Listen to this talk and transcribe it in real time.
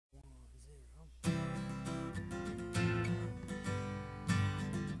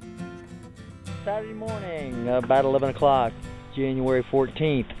Saturday morning, about 11 o'clock, January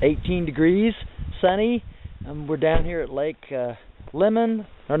 14th, 18 degrees, sunny. We're down here at Lake Lemon.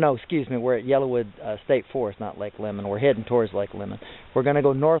 Oh, no, excuse me, we're at Yellowwood State Forest, not Lake Lemon. We're heading towards Lake Lemon. We're going to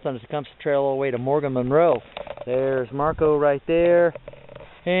go north on the Tecumseh Trail all the way to Morgan Monroe. There's Marco right there.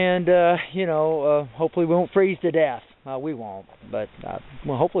 And, hopefully we won't freeze to death. We won't, but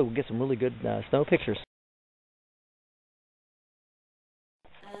well, hopefully we'll get some really good snow pictures.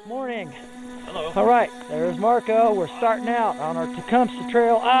 Morning. Hello. All right, there's Marco. We're starting out on our Tecumseh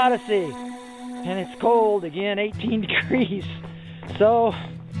Trail Odyssey. And it's cold again, 18 degrees. So, I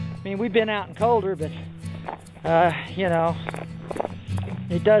mean, we've been out in colder, but,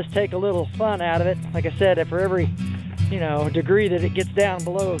 it does take a little fun out of it. Like I said, for every, degree that it gets down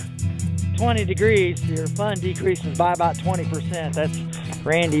below 20 degrees, your fun decreases by about 20%. That's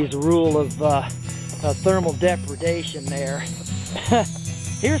Randy's rule of thermal depredation there.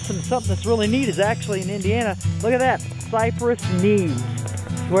 Here's something that's really neat is actually in Indiana. Look at that, cypress knees.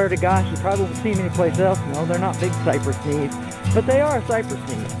 Swear to gosh, you probably won't see them anyplace else. No, they're not big cypress knees, but they are cypress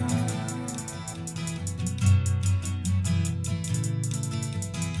knees.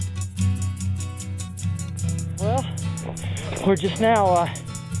 Well, we're just now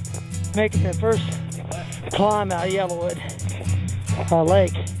making the first climb out of Yellowwood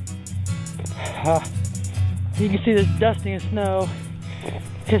Lake. You can see this dusting of snow.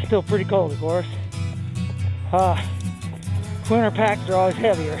 It's still pretty cold, of course. Winter packs are always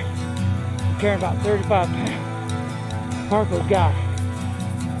heavier. I'm carrying about 35 pounds. Marco's got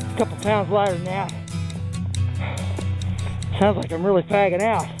a couple pounds lighter than that. Sounds like I'm really fagging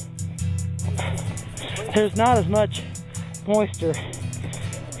out. There's not as much moisture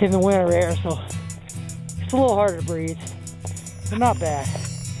in the winter air, so it's a little harder to breathe, but not bad.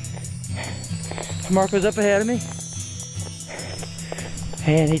 Marco's up ahead of me,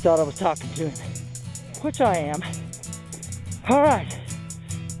 and he thought I was talking to him, which I am. All right,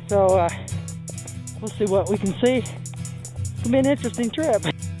 so we'll see what we can see. It's gonna be an interesting trip.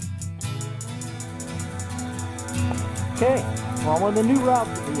 Okay, well, one of the new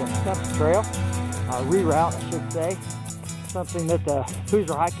routes of the Tecumseh Trail, reroute, I should say, something that the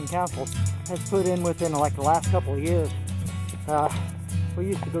Hoosier Hiking Council has put in within like the last couple of years. We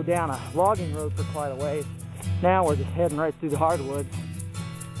used to go down a logging road for quite a ways. Now we're just heading right through the hardwoods.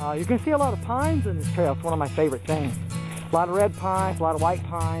 You're going to see a lot of pines in this trail. It's one of my favorite things. A lot of red pines, a lot of white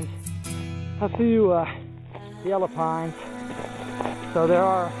pines, a few yellow pines. So there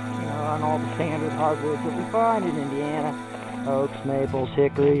are, on all the standard hardwoods that we find in Indiana: oaks, maples,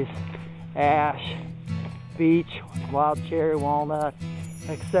 hickories, ash, beech, wild cherry, walnut,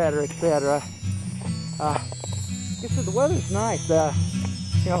 etc., etc. Like I said, the weather's nice.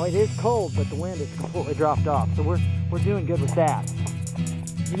 It is cold, but the wind has completely dropped off, so we're doing good with that.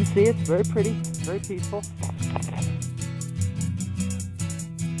 You can see it's very pretty, very peaceful.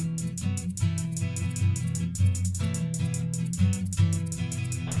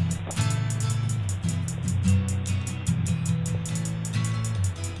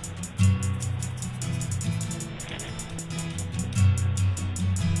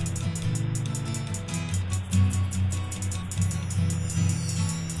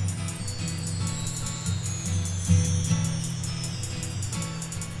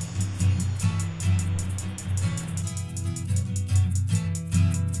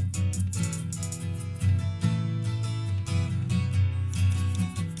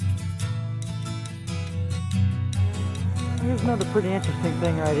 Here's another pretty interesting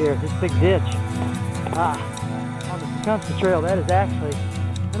thing right here, this big ditch. On the Tecumseh Trail, that is actually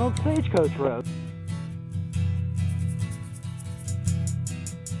an old stagecoach road.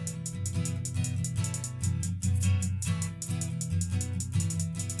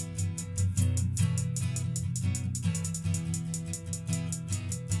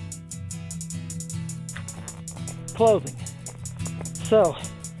 Clothing. So,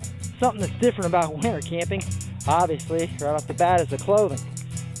 something that's different about winter camping, obviously, right off the bat, is the clothing.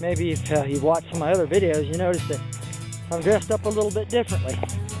 Maybe if you've watched some of my other videos, you notice that I'm dressed up a little bit differently.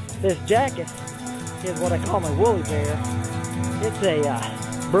 This jacket is what I call my woolly bear. It's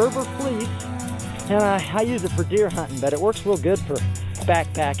a Berber fleece, and I use it for deer hunting, but it works real good for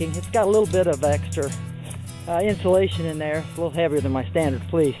backpacking. It's got a little bit of extra insulation in there. It's a little heavier than my standard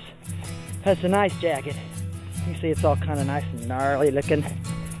fleece. That's a nice jacket. You can see it's all kind of nice and gnarly looking.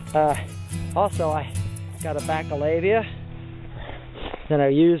 Also, I got a bacalabia that I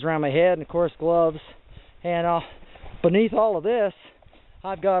use around my head, and of course gloves. And beneath all of this,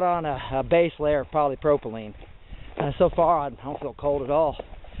 I've got on a base layer of polypropylene. So far, I don't feel cold at all,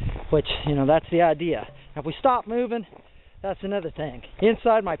 which, that's the idea. Now, if we stop moving, that's another thing.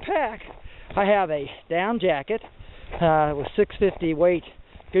 Inside my pack, I have a down jacket with 650 weight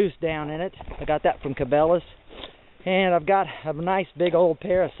goose down in it. I got that from Cabela's. And I've got a nice big old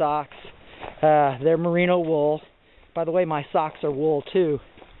pair of socks. They're merino wool. By the way, my socks are wool too.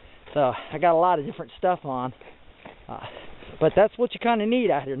 So I got a lot of different stuff on. But that's what you kind of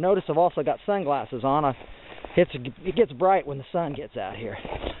need out here. Notice I've also got sunglasses on. It gets bright when the sun gets out here.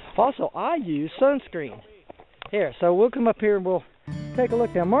 Also, I use sunscreen. Here, so we'll come up here and we'll take a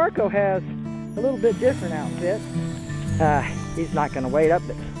look. Now, Marco has a little bit different outfit. He's not going to wait up.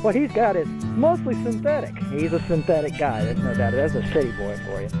 But what he's got is mostly synthetic. He's a synthetic guy, there's no doubt. That's a city boy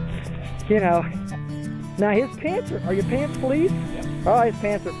for you. You know. Now, his pants are your pants fleece? Yep. Oh, his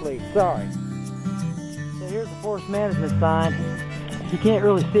pants are fleece. Sorry. So here's the forest management sign. You can't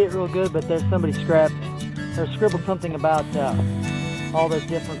really see it real good, but there's somebody scribbled something about all the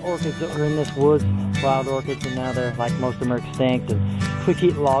different orchids that were in this woods, wild orchids, and now they're, like most of them, are extinct. And if we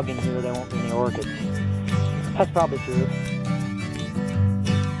keep logging here, there won't be any orchids. That's probably true.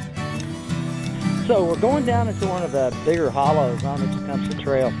 So we're going down into one of the bigger hollows on the Tecumseh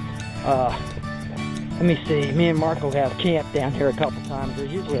Trail. Let me see. Me and Marco have camped down here a couple times.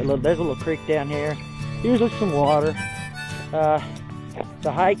 There's usually there's a little creek down here. Usually some water.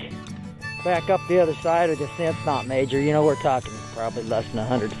 The hike back up the other side of the descent's not major. You know, we're talking probably less than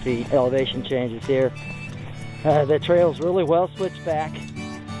 100 feet elevation changes here. The trail's really well switched back.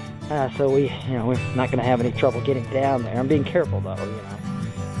 So we're not going to have any trouble getting down there. I'm being careful though, you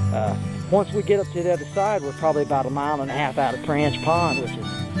know. Once we get up to the other side, we're probably about 1.5 miles out of Branch Pond, which is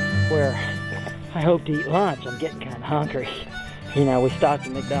where I hope to eat lunch. I'm getting kind of hungry. You know, we stopped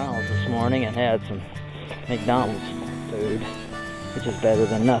at McDonald's this morning and had some McDonald's food, which is better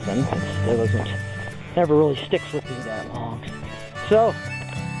than nothing. It never really sticks with me that long. So,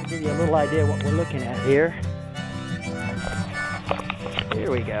 I'll give you a little idea what we're looking at here.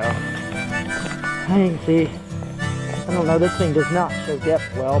 Here we go. You can see, I don't know, this thing does not show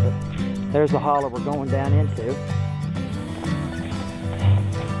depth well, but there's the hollow we're going down into.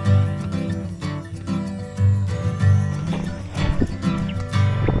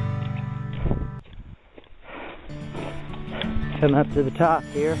 Come up to the top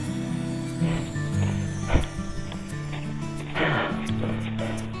here.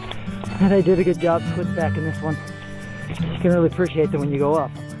 And they did a good job switch back in this one. You can really appreciate them when you go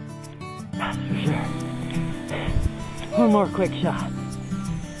up. That's for sure. One more quick shot.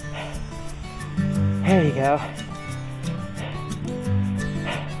 There you go.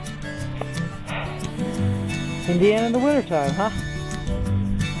 Indiana in the wintertime, huh?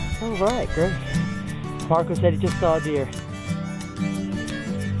 All right, great. Marco said he just saw a deer.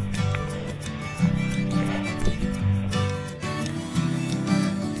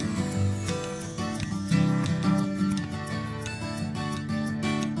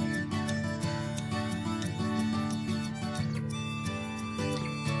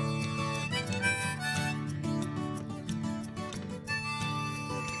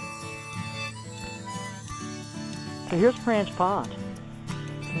 So here's Branch Pond.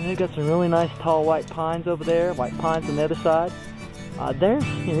 And they've got some really nice tall white pines over there, white pines on the other side. There's,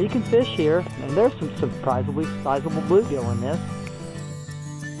 you can fish here, and there's some surprisingly sizable bluegill in this.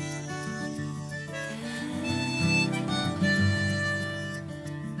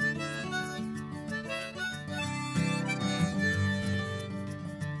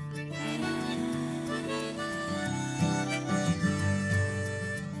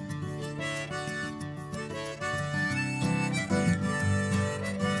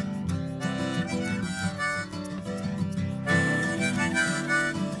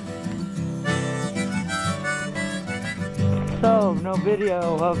 So, no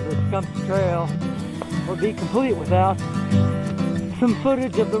video of the Tecumseh Trail would be complete without some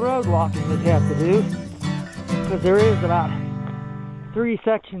footage of the road walking that you have to do, because there is about 3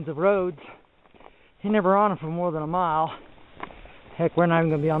 sections of roads. You're never on them for more than 1 mile. Heck, we're not even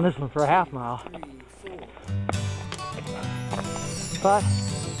going to be on this one for a half mile. But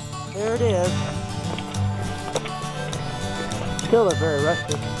there it is. Still they're very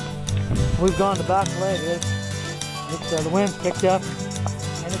rustic. We've gone to Bucklevia's. The wind's picked up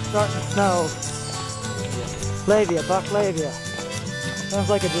and it's starting to snow. Bucklevia's. Sounds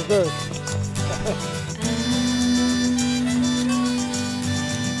like a dessert.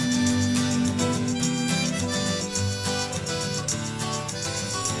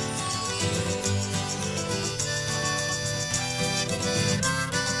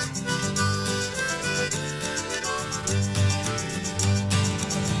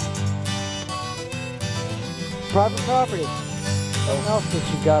 Private property. Something else that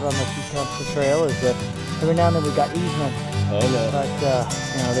you got on the Tecumseh Trail is that every now and then we've got easements I know. But,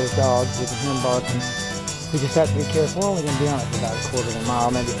 you know, there's dogs. We can hear them barking. We just have to be careful. We're only going to be on it for about a quarter of a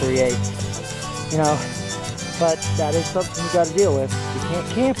mile, maybe 3/8. You know, but that is something you got to deal with. You can't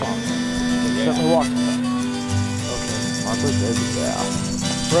camp on it. You certainly walk. Okay, Marco's ready. Yeah.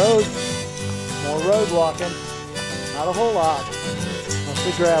 Road. More road walking. Not a whole lot.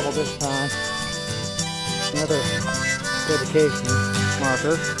 Mostly gravel this time. Another dedication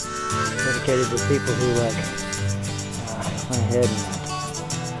marker. Dedicated to people who like went ahead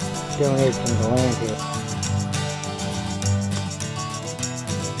and donated some of the land here.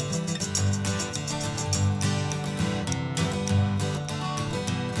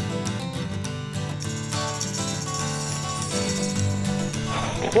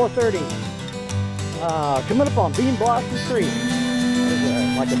 .430. Coming up on Bean Blossom Creek.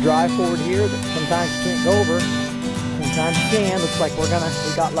 There's like a drive forward here that sometimes you can't go over. Sometimes you can. Looks like we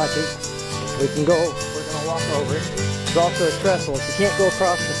got lucky. We can go. We're gonna walk over it. There's also a trestle. If you can't go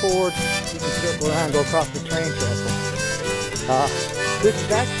across the ford, you can circle around and go across the train trestle. This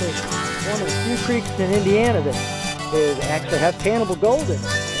is actually one of the few creeks in Indiana that actually have cannibal gold in it.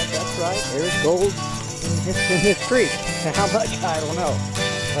 That's right. There's gold in this creek. How much, I don't know.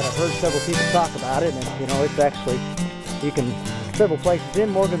 But I've heard several people talk about it, and you know, it's actually, you can, several places in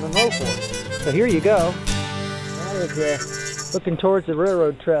Morgan Monroe for it. So here you go. That is looking towards the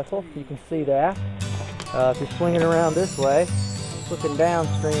railroad trestle. You can see that. If you're swinging around this way, looking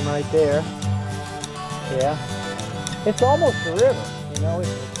downstream right there. Yeah. It's almost a river, you know,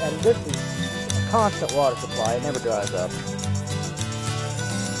 and this is a constant water supply. It never dries up.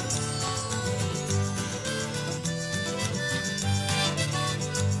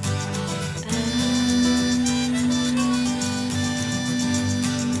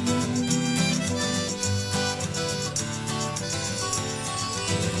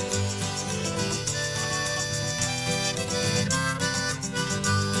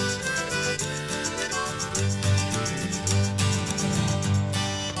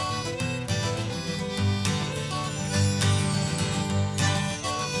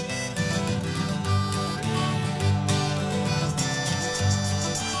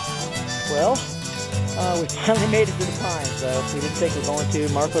 Well, we finally made it to the Pines, though. We didn't think we were going to.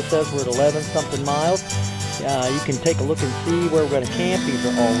 Marco says we're at 11-something miles. You can take a look and see where we're going to camp. These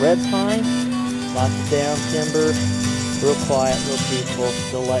are all red pines. Lots of down timber. Real quiet, real peaceful.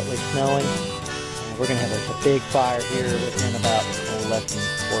 Still lightly snowing. We're going to have a big fire here within about less than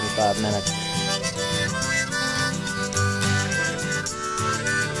 45 minutes.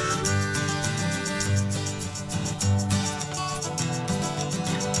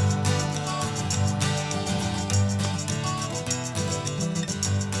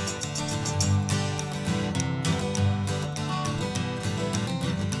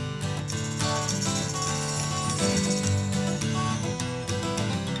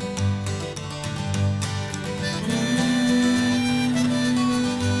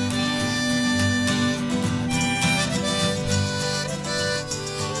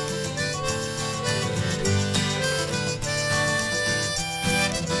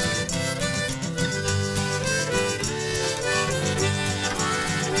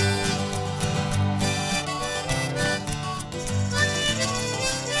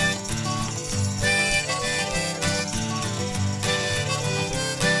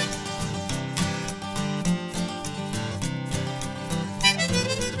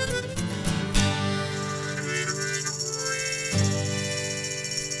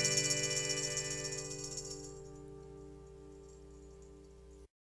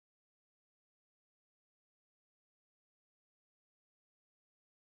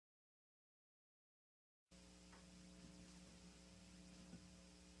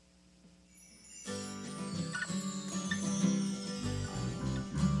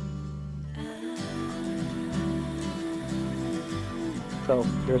 So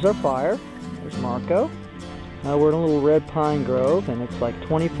here's our fire. There's Marco. We're in a little red pine grove, and it's like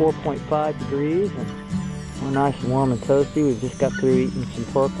 24.5 degrees, and we're nice and warm and toasty. We've just got through eating some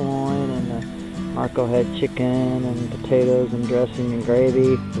pork loin, and Marco had chicken and potatoes and dressing and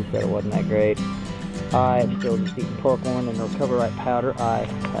gravy. He said it wasn't that great. I am still just eating pork loin and recover-right powder. I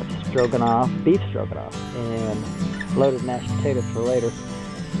got stroganoff, beef stroganoff, and loaded mashed potatoes for later.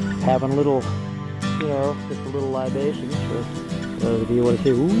 Having a little, you know, just a little libation for those of you who want to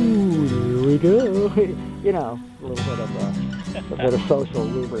say, ooh, here we go. You know, a little bit of social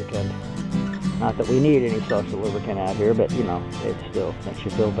lubricant. Not that we need any social lubricant out here, but you know, it still makes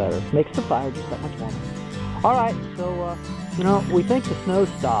you feel better. Makes the fire just that much warmer. All right, so you know, we think the snow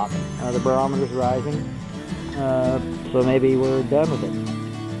stopped. The barometer's rising, so maybe we're done with it.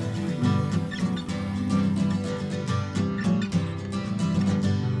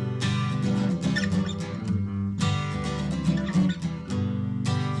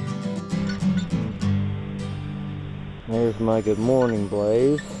 my good morning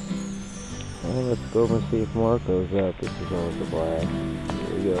blaze. And let's go over and see if Marco's up. This is always a blast.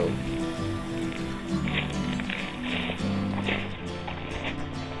 Here we go.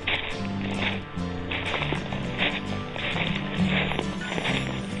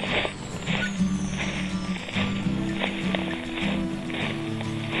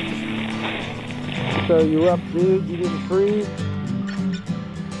 So you up, dude? You didn't freeze?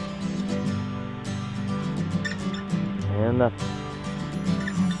 And nothing.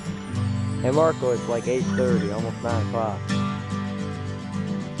 Hey Marco, it's like 8:30, almost 9 o'clock.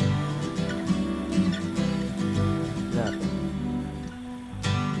 Nothing.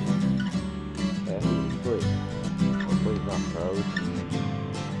 Yeah, he's asleep. Hopefully he's not froze.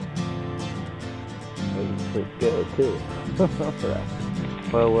 But he's asleep good too. Alright.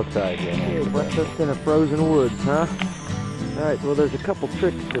 Well, we'll try again. Hey, breakfast in a frozen woods, huh? Alright, well there's a couple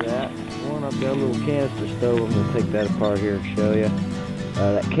tricks to that. One, I've got a little canister stove. I'm going to take that apart here and show you.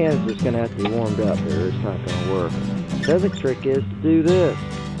 That canister's going to have to be warmed up or it's not going to work. The other trick is to do this.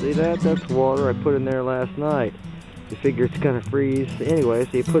 See that? That's water I put in there last night. You figure it's going to freeze anyway,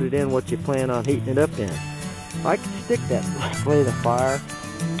 so you put it in what you plan on heating it up in. I can stick that blade of fire.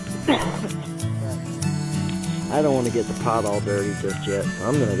 I don't want to get the pot all dirty just yet, so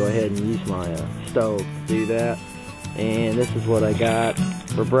I'm going to go ahead and use my stove to do that. And this is what I got.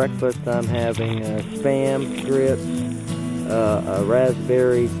 For breakfast, I'm having Spam grits, a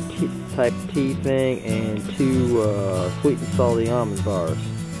raspberry type tea thing, and 2 sweet and salty almond bars.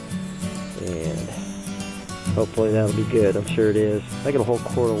 And hopefully that'll be good. I'm sure it is. I got a whole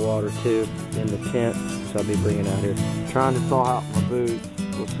quart of water too in the tent, so I'll be bringing out here. Trying to thaw out my boots.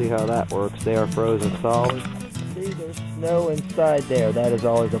 We'll see how that works. They are frozen solid. See, there's snow inside there. That is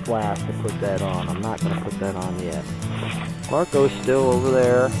always a blast to put that on. I'm not going to put that on yet. Marco's still over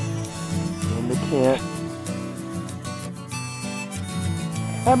there in the tent.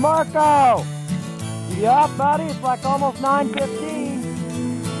 Hey Marco! You up, buddy? It's like almost 9:15.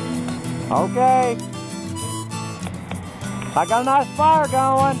 Okay. I got a nice fire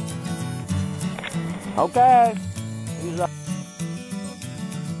going. Okay. He's up.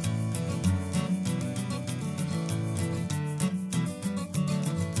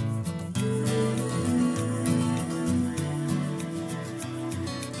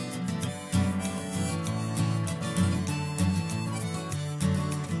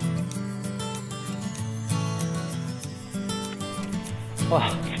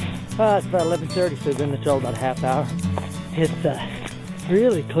 Well, it's about 11:30, so we've been in the trail about a half hour. It's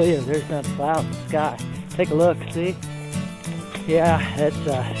really clear. There's not a cloud in the sky. Take a look, see? Yeah, it's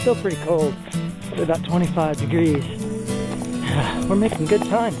still pretty cold. It's about 25 degrees. We're making good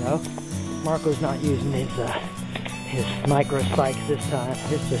time, though. Marco's not using his micro spikes this time.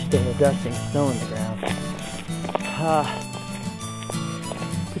 It's just dusting snow in the ground.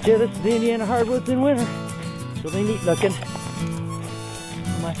 But yeah, this is the Indiana hardwoods in winter. Really neat looking.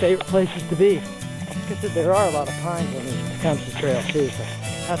 My favorite places to be. Like I said, there are a lot of pines on this Tecumseh Trail too, so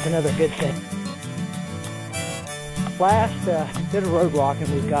that's another good thing. Last bit of road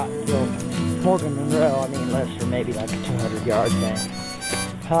walking we've got until Morgan Monroe. I mean, less for maybe like a 200 yard thing.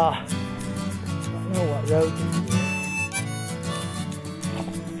 I don't know what road this is.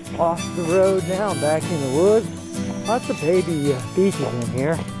 Off the road now, back in the woods. Lots of baby beaches in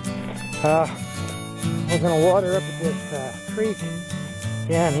here. We're gonna water up at this creek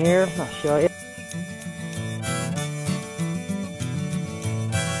down here. I'll show you.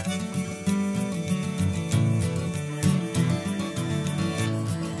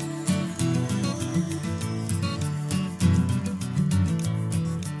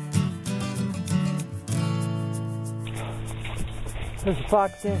 There's a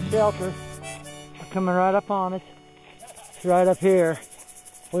fox den shelter. We're coming right up on it. It's right up here.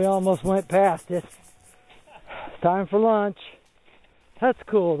 We almost went past it. It's time for lunch. That's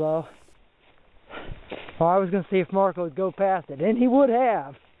cool though. Well, I was going to see if Marco would go past it, and he would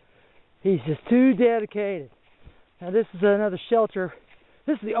have. He's just too dedicated. Now this is another shelter.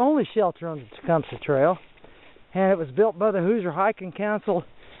 This is the only shelter on the Tecumseh Trail, and it was built by the Hoosier Hiking Council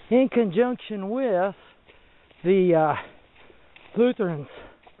in conjunction with the Lutherans,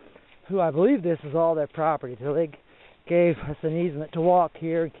 who I believe this is all their property. So they gave us an easement to walk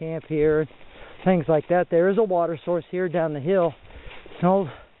here and camp here and things like that. There is a water source here down the hill. It's an old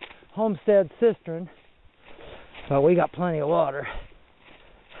homestead cistern, but we got plenty of water.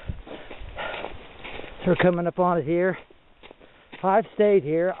 So we're coming up on it here. I've stayed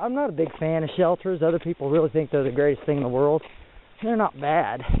here. I'm not a big fan of shelters. Other people really think they're the greatest thing in the world. They're not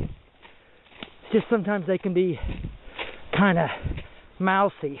bad. It's just sometimes they can be kind of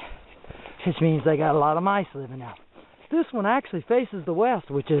mousy, which means they got a lot of mice living out. this one actually faces the west,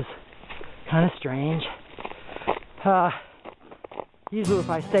 which is kind of strange. Usually if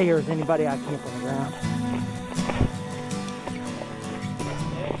I stay here with anybody, I camp on the ground.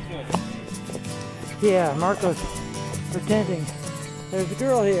 Yeah, Marco's pretending there's a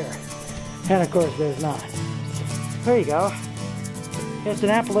girl here. And of course there's not. There you go. It's an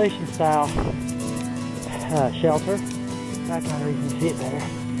Appalachian style shelter. Back on where you can see it better.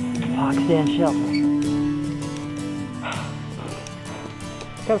 Box stand shelter.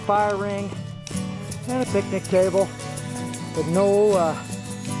 Got a fire ring and a picnic table with no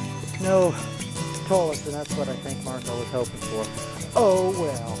toilets, and that's what I think Marco was hoping for. Oh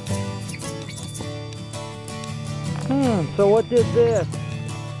well. So what did this?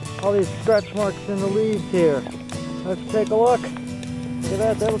 All these scratch marks in the leaves here. Let's take a look. Look at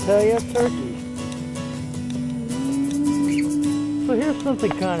that, that'll tell you it's turkey. So here's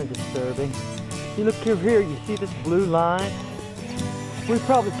something kind of disturbing. You look over here, you see this blue line? We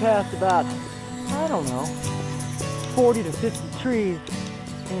probably passed about, I don't know, 40 to 50 trees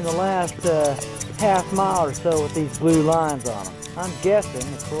in the last half mile or so with these blue lines on them. I'm guessing,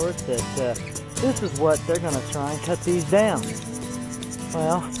 of course, that this is what they're going to try and cut these down.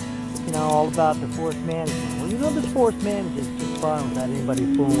 Well, you know, all about the forest management. Well, you know, this forest management is just fine without anybody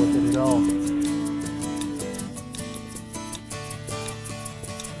fooling with it at all.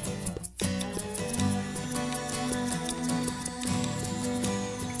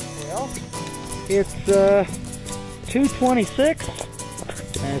 Well, it's 2:26,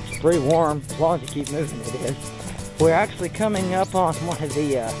 and it's pretty warm as long as you keep moving. It is. We're actually coming up on one of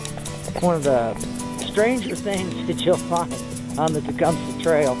the stranger things that you'll find on the Tecumseh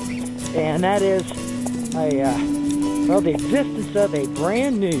Trail, and that is the existence of a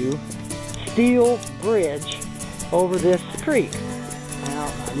brand new steel bridge over this creek. Now,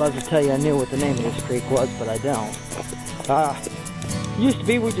 I'd love to tell you I knew what the name of this creek was, but I don't. Used to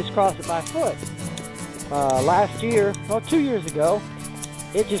be we just crossed it by foot. Last year, well, 2 years ago,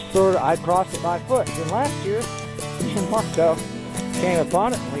 it just sort of, I crossed it by foot. And last year, me and Marco came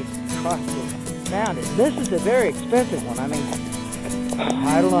upon it and we crossed it, found it. This is a very expensive one. I mean,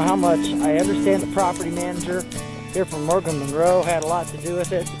 I don't know how much. I understand the property manager here from Morgan Monroe had a lot to do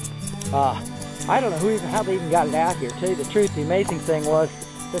with it. I don't know how they even got it out here. To tell you the truth, the amazing thing was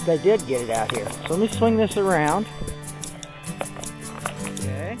that they did get it out here. So let me swing this around.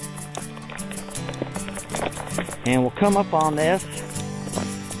 Okay. And we'll come up on this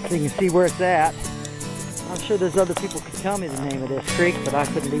so you can see where it's at. I'm sure there's other people who could tell me the name of this creek, but I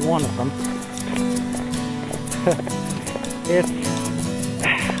couldn't be one of them.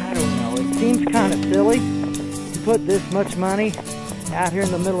 I don't know, it seems kind of silly to put this much money out here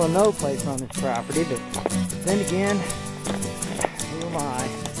in the middle of no place on this property, but then again, who am I?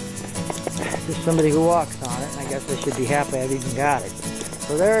 Just somebody who walks on it, and I guess I should be happy I've even got it.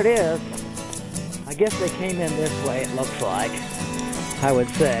 So there it is. I guess they came in this way, it looks like, I would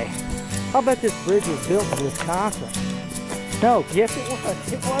say. I'll bet this bridge was built in Wisconsin. No, yes it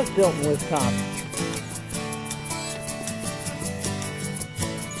was. It was built in Wisconsin.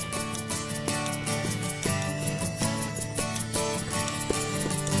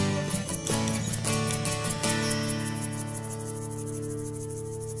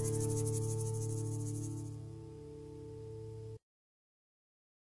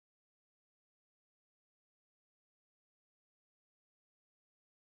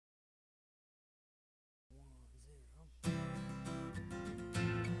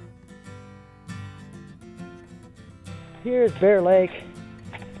 Here's Bear Lake.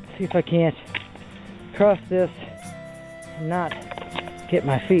 See if I can't cross this and not get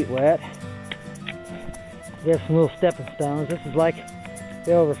my feet wet. There's some little stepping stones. This is like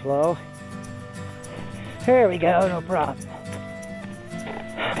the overflow. There we go, no problem.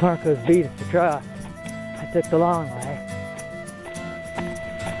 Marco's beat us to cross. I took the long way.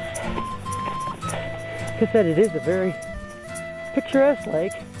 Like I said, it is a very picturesque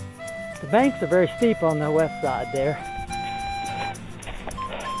lake. The banks are very steep on the west side there.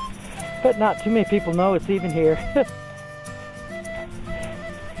 But not too many people know it's even here.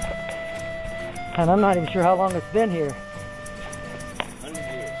 And I'm not even sure how long it's been here.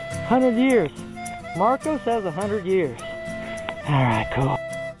 100 years. 100 years. Marco says 100 years. All right, cool.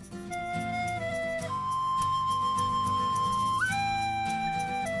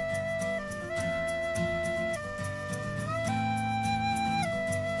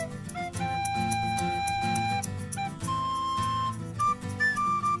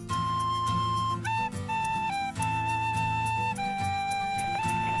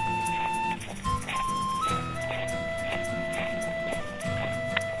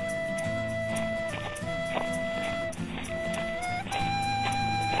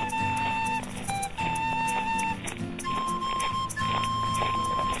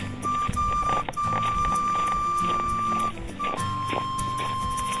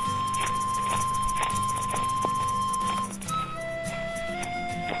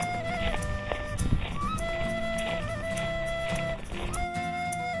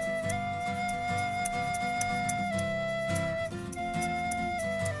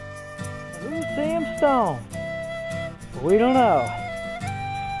 stone. But we don't know.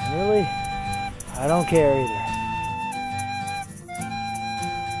 Really, I don't care either.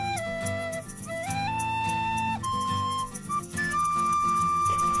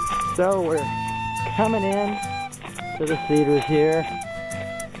 So we're coming in to the cedars here.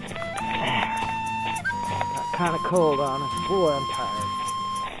 Got kind of cold on us. Boy, I'm tired.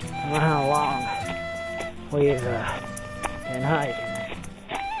 I don't know how long we've been hiking.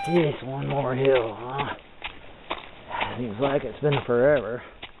 Jeez, one more hill, huh? Seems like it's been forever.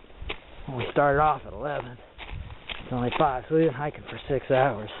 When we started off at 11. It's only 5, so we've been hiking for 6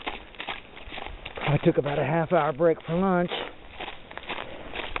 hours. I took about a half-hour break for lunch.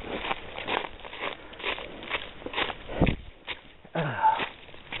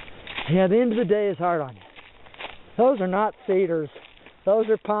 Yeah, the end of the day is hard on you. Those are not cedars. Those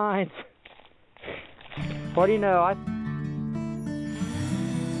are pines. What do you know?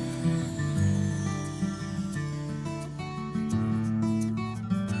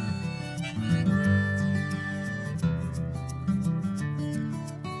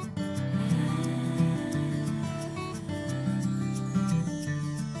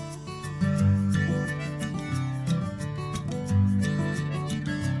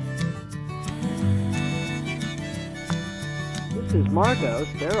 This is Marco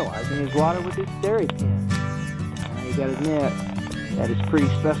sterilizing his water with his steri pen. You gotta admit, that is pretty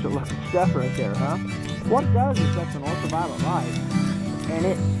special looking stuff right there, huh? What it does is that's an ultraviolet light, and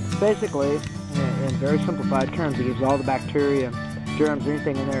it basically, in very simplified terms, it gives all the bacteria, germs,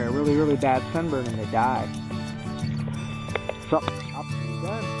 anything in there a really, really bad sunburn, and they die. So, up and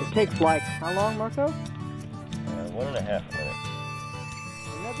done. It takes like, how long, Marco? 1.5 minutes.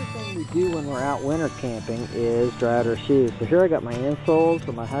 Another thing we do when we're out winter camping is dry out our shoes. So here I got my insoles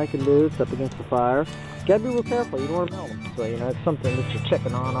for my hiking boots up against the fire. You gotta be real careful, you don't want to melt them. So, you know, it's something that you're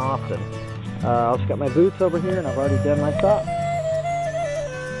checking on often. I also got my boots over here, and I've already done my socks.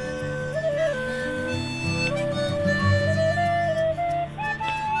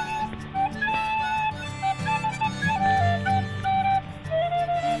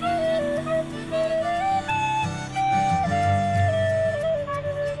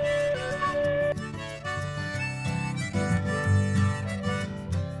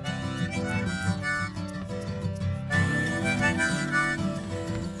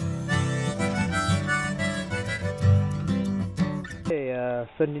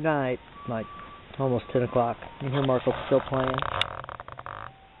 Sunday night, like almost 10 o'clock. You hear Marco's still playing.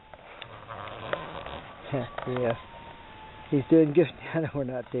 Yeah, he's doing good. I know we're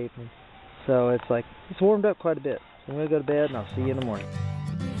not taping. So it's like, it's warmed up quite a bit. So I'm going to go to bed, and I'll see you in the morning.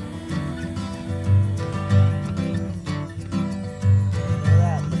 Look at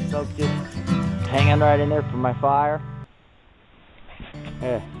that, the smoke just hanging right in there for my fire.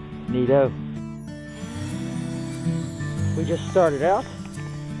 Yeah, neato. We just started out.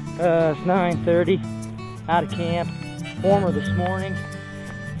 It's 9:30, out of camp, warmer this morning,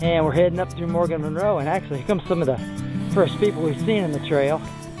 and we're heading up through Morgan Monroe, and actually here comes some of the first people we've seen in the trail.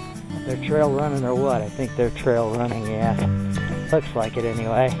 They're trail running or what? I think they're trail running, yeah. Looks like it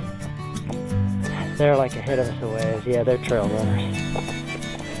anyway. They're like ahead of us a ways. Yeah, they're trail runners.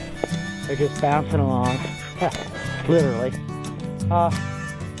 They're just bouncing along, literally.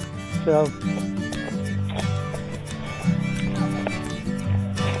 So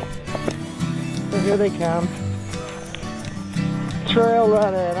here they come. Trail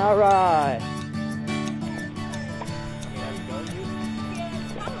running, alright.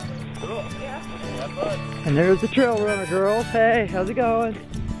 And there's the trail runner girls. Hey, how's it going?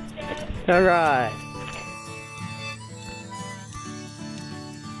 Alright.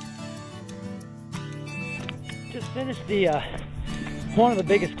 Just finished the one of the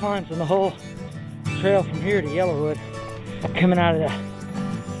biggest climbs in the whole trail from here to Yellowwood. Coming out of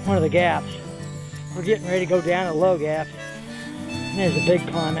one of the gaps. We're getting ready to go down a low gap. And there's a big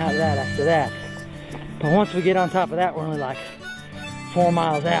climb out of that after that. But once we get on top of that, we're only like 4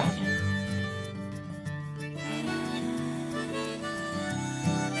 miles out.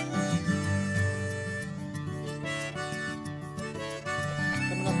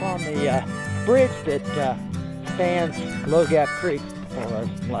 Coming up on the bridge that spans Low Gap Creek, for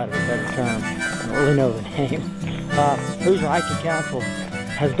lack of a better term. I don't really know the name. Hoosier Hiking Council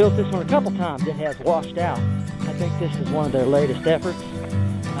has built this one a couple times. It has washed out. I think this is one of their latest efforts.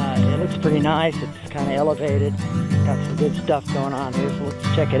 It looks pretty nice. It's kind of elevated. Got some good stuff going on here, so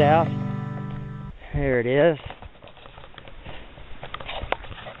let's check it out. There it is.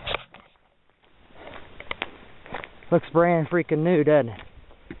 Looks brand freaking new, doesn't it?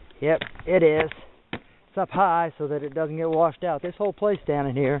 Yep, it is. It's up high so that it doesn't get washed out. This whole place down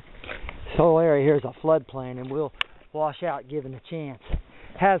in here This whole area here is a floodplain and will wash out given the chance.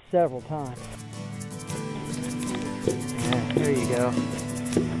 Has several times. Yeah, there you go.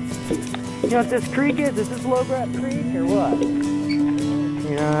 You know what this creek is? Is this Low Gap Creek or what?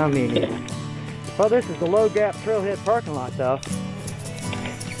 You know what I mean? Well, this is the Low Gap Trailhead parking lot, though.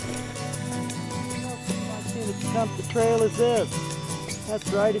 The Tecumseh Trail is this.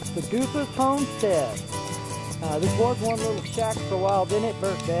 That's right, it's the Goofus Homestead. This was one little shack for a while, then it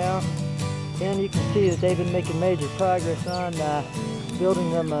burnt down. And you can see that they've been making major progress on building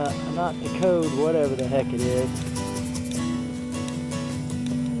them not to code, whatever the heck it is.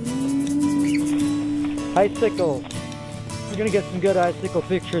 Icicles. We're gonna get some good icicle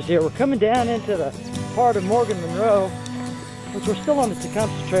pictures here. We're coming down into the part of Morgan Monroe, which we're still on the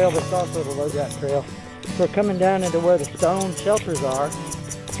Tecumseh Trail, but it's also the Low Gap Trail. So we're coming down into where the stone shelters are,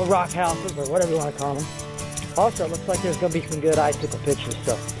 or rock houses, or whatever you want to call them. Also, it looks like there's going to be some good icicle pictures,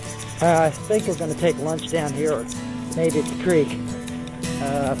 so I think we're going to take lunch down here, or maybe it's a creek.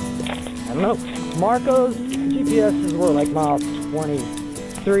 I don't know. Marco's GPSs were like mile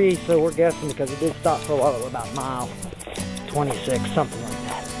 23, so we're guessing because it did stop for a while at about mile 26, something like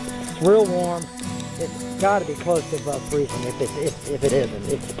that. It's real warm. It's got to be close to above freezing. If it isn't,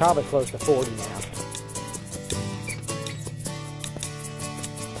 it's probably close to 40 now.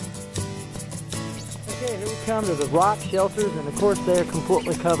 Okay, here we come to the rock shelters, and of course they're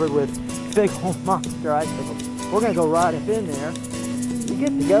completely covered with big old monster icicles. We're going to go right up in there. You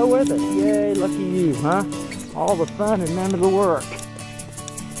get to go with it. Yay, lucky you, huh? All the fun and none of the work.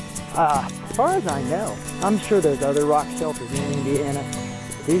 As far as I know, I'm sure there's other rock shelters in Indiana.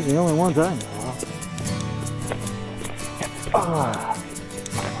 But these are the only ones I know of.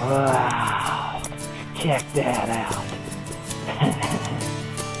 Wow. Check that out.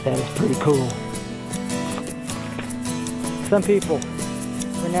 That is pretty cool. Some people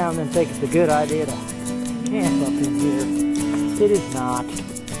every now and then think it's a good idea to camp up in here. It is not.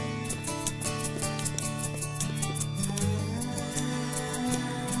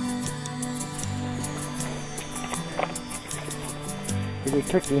 Pretty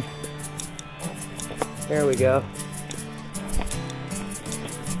tricky. There we go.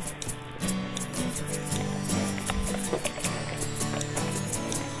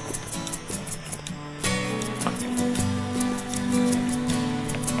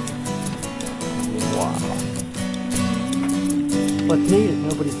 What's neat is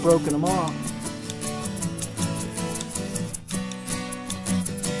nobody's broken them off.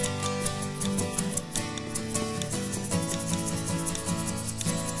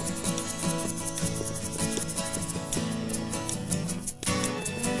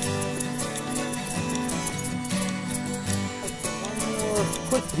 One more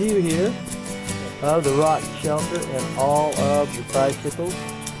quick view here of the rock shelter and all of the bicycles.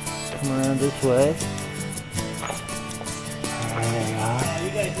 Come around this way.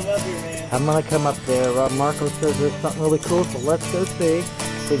 I'm gonna come up there. Marco says there's something really cool, so let's go see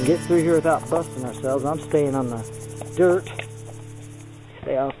if we can get through here without busting ourselves. I'm staying on the dirt.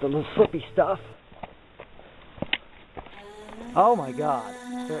 Stay off the little slippy stuff. Oh my God.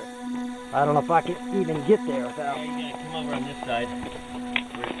 I don't know if I can even get there without... Yeah, you gotta come over on this side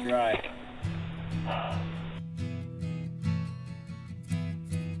where it's dry.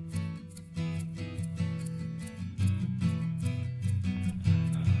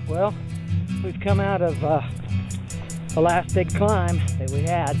 Well, we've come out of the last big climb that we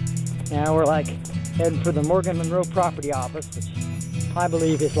had. Now we're like heading for the Morgan Monroe property office, which I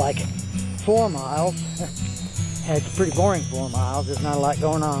believe is like 4 miles. It's a pretty boring 4 miles. There's not a lot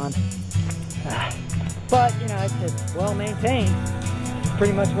going on. But, you know, it's well maintained. It's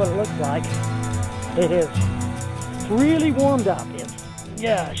pretty much what it looks like. It is really warmed up.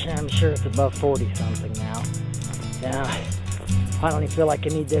 Gosh, I'm sure it's above 40 something now. Yeah. I don't even feel like I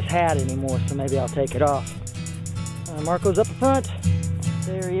need this hat anymore, so maybe I'll take it off. Marco's up front.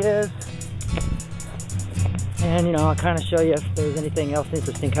 There he is. And, you know, I'll kind of show you if there's anything else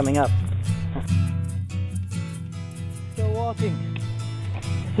interesting coming up. Still walking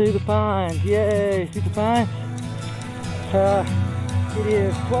through the pines. Yay, see the pines? It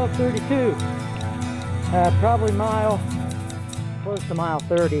is 12:32. Probably close to mile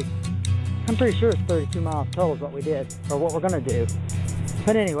 30. I'm pretty sure it's 32 miles total is what we did, or what we're gonna do.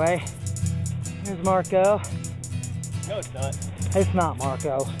 But anyway, here's Marco. No, it's not. It's not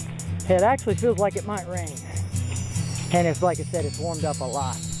Marco. It actually feels like it might rain. And it's like I said, it's warmed up a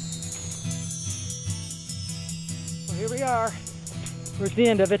lot. Well, here we are. We're at the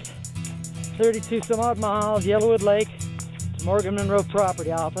end of it. 32 some odd miles, Yellowwood Lake, to Morgan Monroe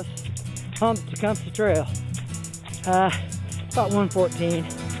property office on the Tecumseh Trail. About 1:14.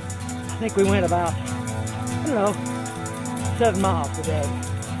 think we went about, I don't know, 7 miles today.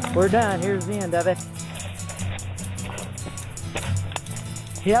 We're done. Here's the end of it.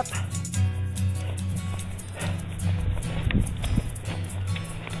 Yep.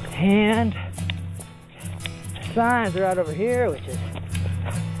 And the signs are right over here, which is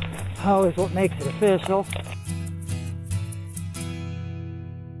always what makes it official.